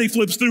it's that. He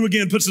flips through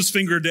again, puts his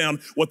finger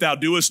down. What thou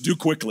doest, do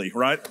quickly,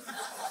 right?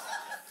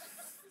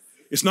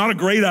 It's not a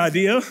great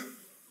idea,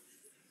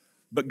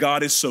 but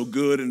God is so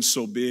good and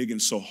so big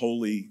and so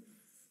holy.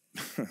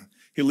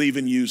 He'll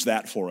even use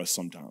that for us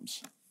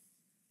sometimes.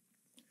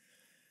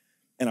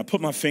 And I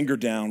put my finger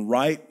down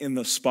right in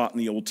the spot in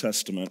the Old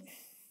Testament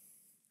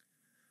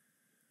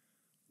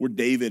where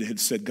David had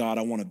said, God,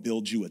 I want to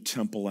build you a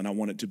temple and I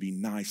want it to be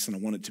nice and I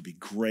want it to be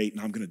great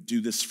and I'm going to do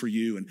this for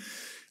you. And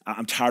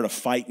I'm tired of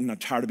fighting. I'm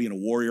tired of being a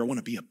warrior. I want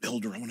to be a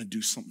builder. I want to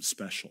do something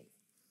special.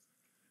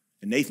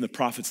 And Nathan the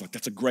prophet's like,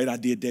 that's a great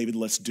idea, David.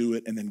 Let's do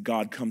it. And then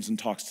God comes and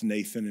talks to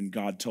Nathan and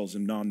God tells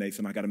him, no,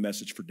 Nathan, I got a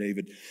message for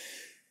David.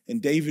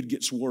 And David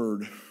gets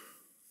word.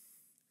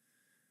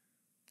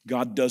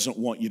 God doesn't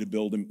want you to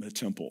build him a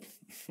temple.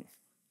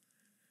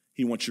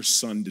 He wants your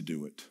son to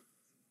do it.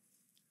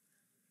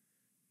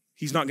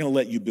 He's not going to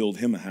let you build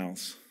him a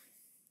house.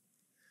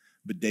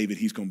 But David,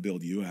 he's going to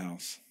build you a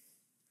house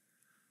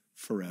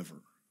forever.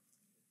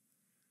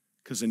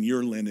 Because in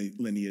your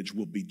lineage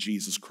will be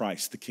Jesus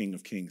Christ, the King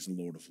of Kings and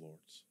Lord of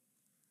Lords.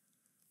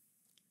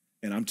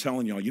 And I'm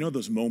telling y'all, you know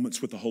those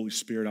moments with the Holy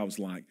Spirit, I was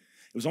like,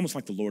 it was almost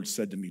like the Lord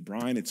said to me,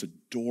 Brian, it's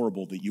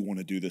adorable that you want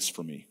to do this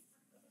for me.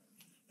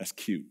 That's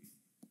cute.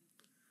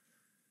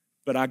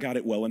 But I got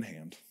it well in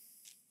hand.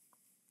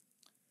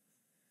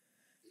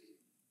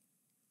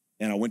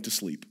 And I went to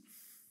sleep.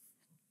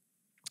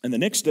 And the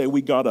next day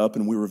we got up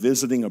and we were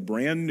visiting a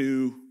brand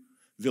new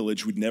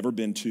village we'd never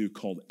been to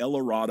called El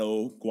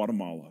Dorado,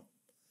 Guatemala.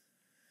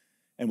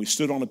 And we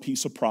stood on a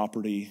piece of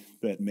property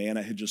that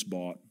Manna had just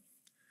bought.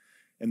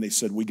 And they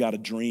said, we got a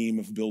dream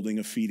of building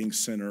a feeding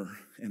center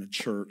and a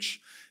church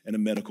and a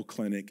medical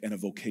clinic and a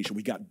vocation.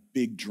 We got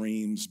big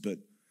dreams, but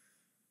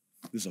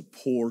this is a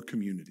poor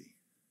community.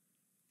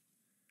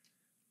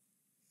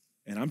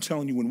 And I'm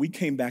telling you, when we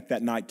came back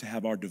that night to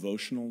have our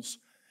devotionals,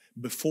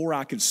 before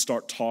I could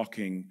start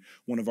talking,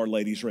 one of our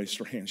ladies raised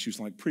her hand. She was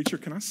like, preacher,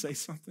 can I say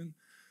something?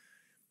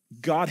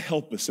 God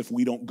help us if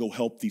we don't go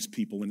help these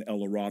people in El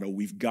Dorado.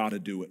 We've got to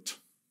do it.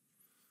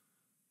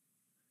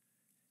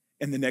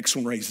 And the next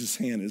one raised his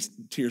hand as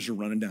tears are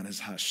running down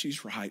his eyes.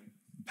 She's right,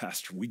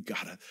 Pastor. We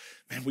got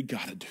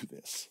to do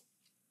this.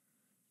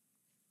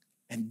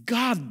 And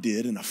God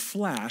did in a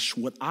flash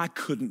what I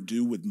couldn't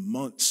do with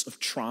months of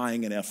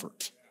trying and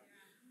effort.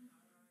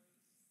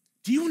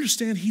 Do you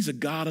understand? He's a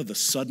God of the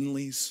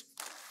suddenlies.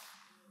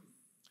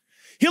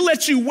 He'll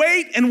let you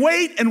wait and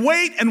wait and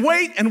wait and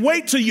wait and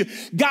wait till you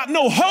got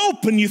no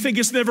hope and you think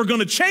it's never going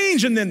to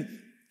change, and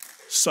then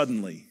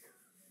suddenly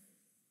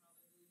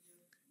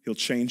he'll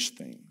change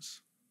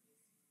things.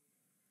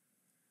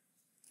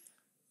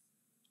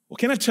 Well,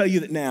 can I tell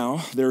you that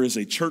now there is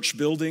a church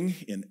building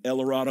in El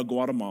Dorado,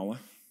 Guatemala.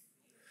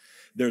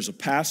 There's a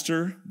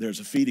pastor, there's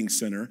a feeding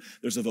center,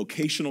 there's a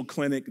vocational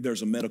clinic,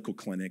 there's a medical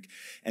clinic,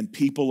 and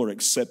people are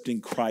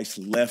accepting Christ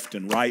left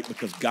and right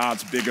because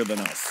God's bigger than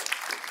us.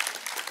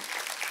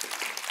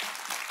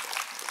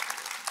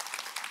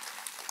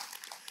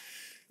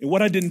 And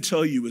what I didn't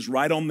tell you is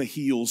right on the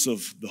heels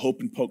of the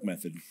hope and poke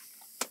method,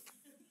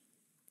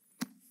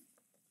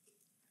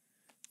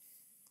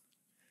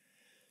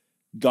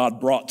 God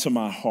brought to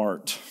my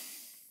heart,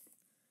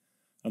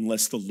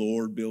 unless the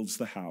Lord builds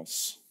the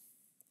house,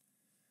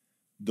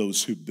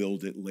 those who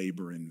build it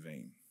labor in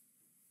vain.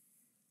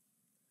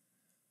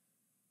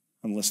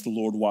 Unless the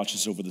Lord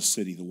watches over the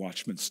city, the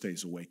watchman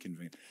stays awake in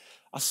vain.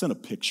 I sent a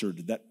picture.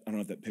 I don't know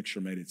if that picture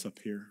made it. It's up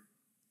here.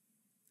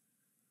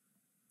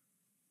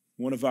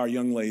 One of our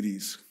young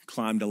ladies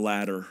climbed a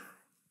ladder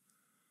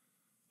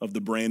of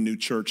the brand new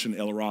church in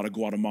El Dorado,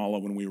 Guatemala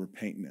when we were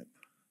painting it.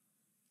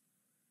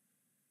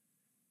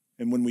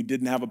 And when we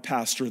didn't have a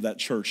pastor of that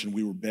church and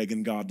we were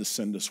begging God to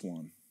send us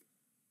one,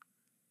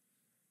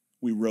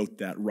 we wrote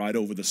that right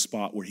over the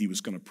spot where he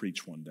was going to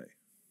preach one day.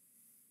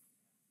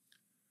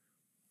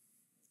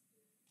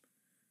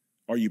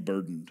 Are you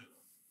burdened?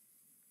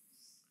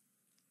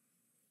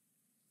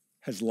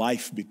 Has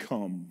life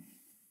become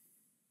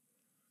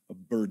a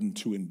burden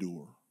to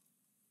endure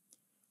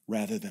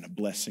rather than a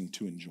blessing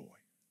to enjoy?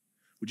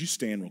 Would you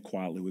stand real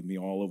quietly with me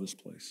all over this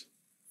place?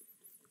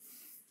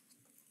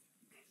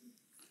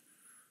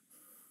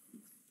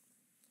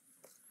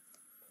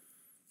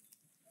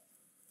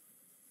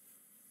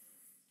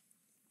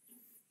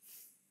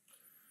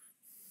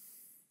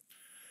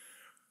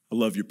 I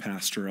love your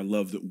pastor. I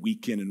love that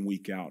week in and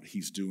week out,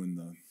 he's doing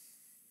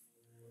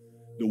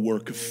the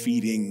work of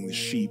feeding the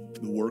sheep,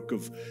 the work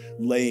of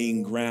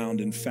laying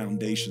ground and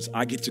foundations.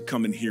 I get to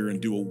come in here and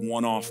do a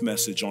one-off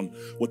message on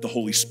what the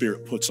Holy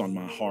Spirit puts on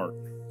my heart.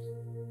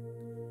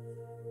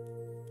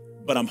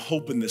 But I'm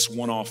hoping this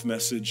one-off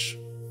message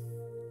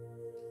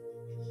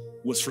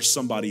was for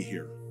somebody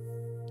here.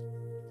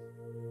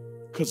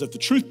 Because if the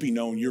truth be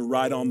known, you're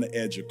right on the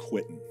edge of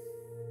quitting.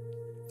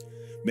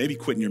 Maybe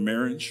quitting your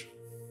marriage.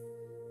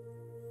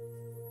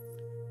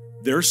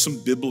 There are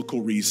some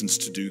biblical reasons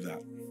to do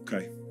that,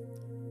 okay?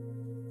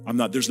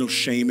 There's no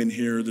shame in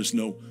here. There's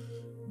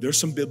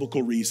some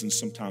biblical reasons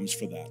sometimes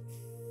for that.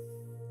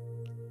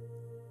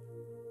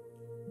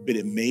 But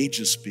it may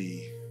just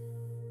be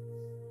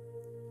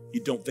you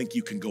don't think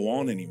you can go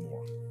on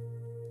anymore.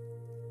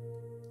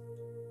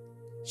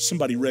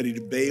 Somebody ready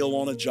to bail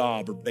on a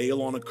job or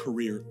bail on a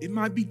career. It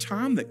might be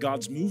time that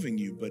God's moving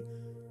you,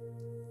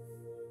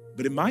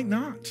 but it might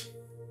not.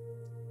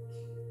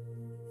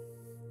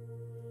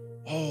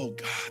 Oh,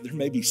 God, there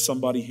may be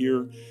somebody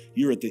here,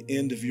 you're at the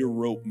end of your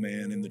rope,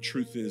 man, and the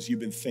truth is you've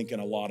been thinking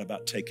a lot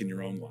about taking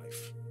your own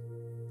life.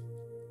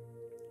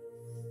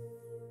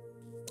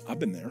 I've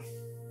been there.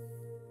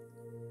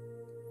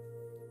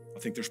 I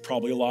think there's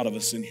probably a lot of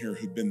us in here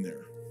who've been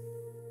there.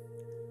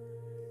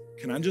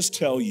 Can I just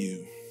tell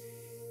you,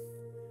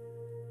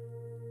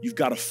 you've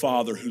got a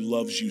Father who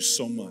loves you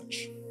so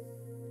much.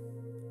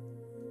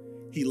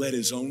 He let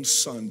his own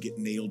son get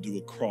nailed to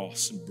a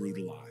cross and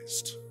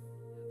brutalized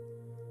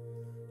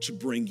to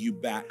bring you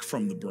back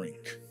from the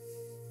brink,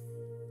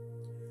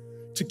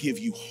 to give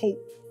you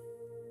hope,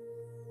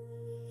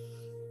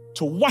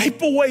 to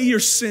wipe away your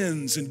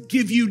sins and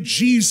give you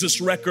Jesus'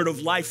 record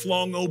of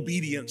lifelong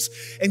obedience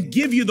and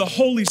give you the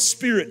Holy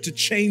Spirit to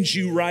change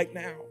you right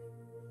now.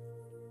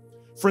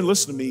 Friend,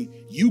 listen to me.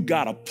 You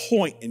got a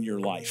point in your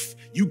life.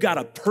 You got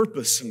a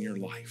purpose in your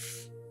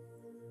life.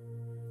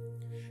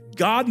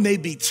 God may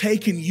be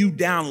taking you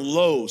down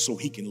low so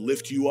he can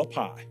lift you up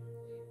high.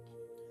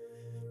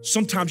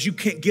 Sometimes you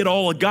can't get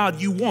all of God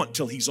you want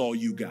till he's all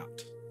you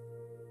got.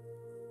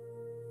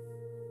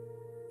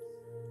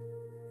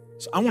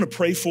 So I want to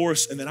pray for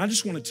us, and then I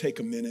just want to take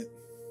a minute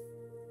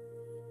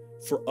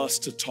for us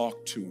to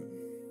talk to him.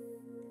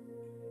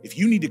 If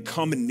you need to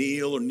come and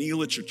kneel or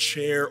kneel at your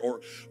chair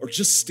or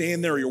just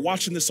stand there, or you're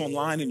watching this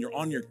online and you're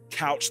on your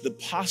couch, the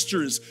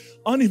posture is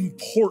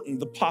unimportant,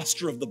 the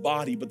posture of the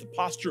body, but the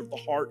posture of the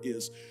heart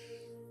is,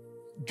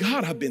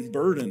 God, I've been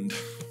burdened.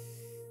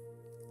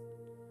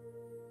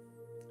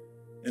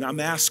 And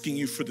I'm asking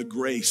you for the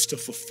grace to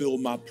fulfill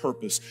my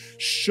purpose.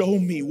 Show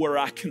me where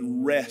I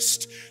can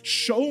rest.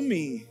 Show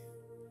me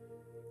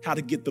how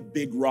to get the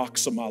big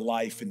rocks of my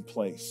life in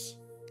place.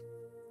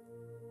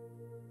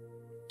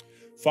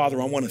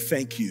 Father, I want to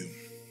thank you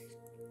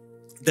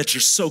that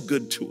you're so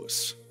good to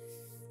us,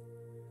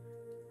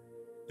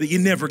 that you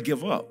never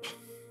give up.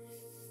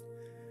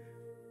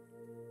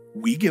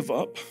 We give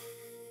up.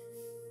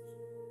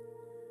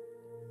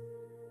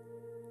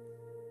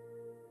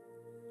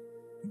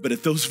 But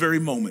at those very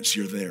moments,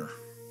 you're there.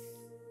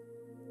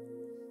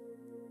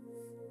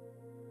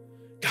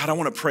 God, I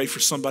want to pray for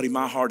somebody.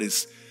 My heart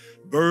is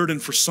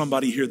burdened for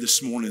somebody here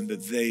this morning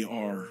that they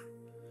are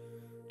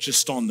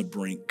just on the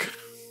brink.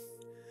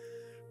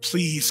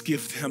 Please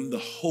give them the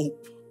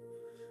hope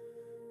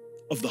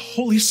of the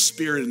Holy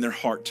Spirit in their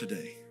heart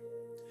today.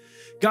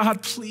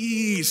 God,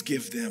 please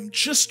give them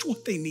just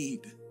what they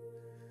need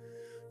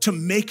to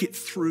make it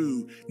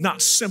through,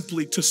 not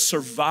simply to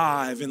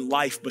survive in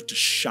life, but to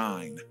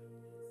shine.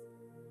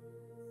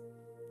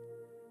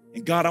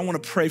 And God, I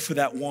want to pray for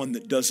that one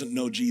that doesn't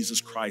know Jesus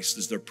Christ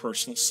as their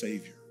personal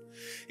Savior.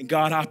 And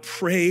God, I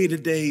pray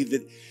today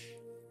that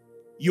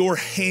your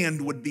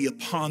hand would be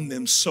upon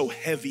them so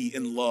heavy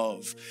in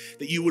love,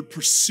 that you would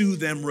pursue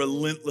them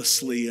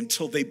relentlessly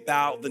until they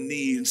bow the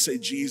knee and say,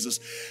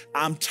 Jesus,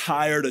 I'm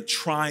tired of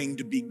trying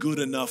to be good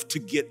enough to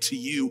get to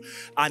you.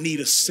 I need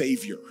a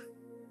Savior.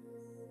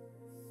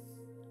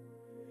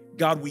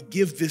 God, we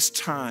give this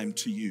time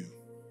to you.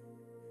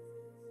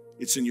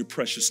 It's in your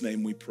precious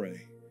name we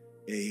pray.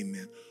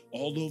 Amen.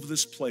 All over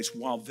this place,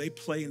 while they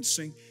play and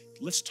sing,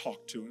 let's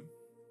talk to him.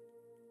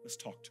 Let's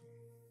talk to him.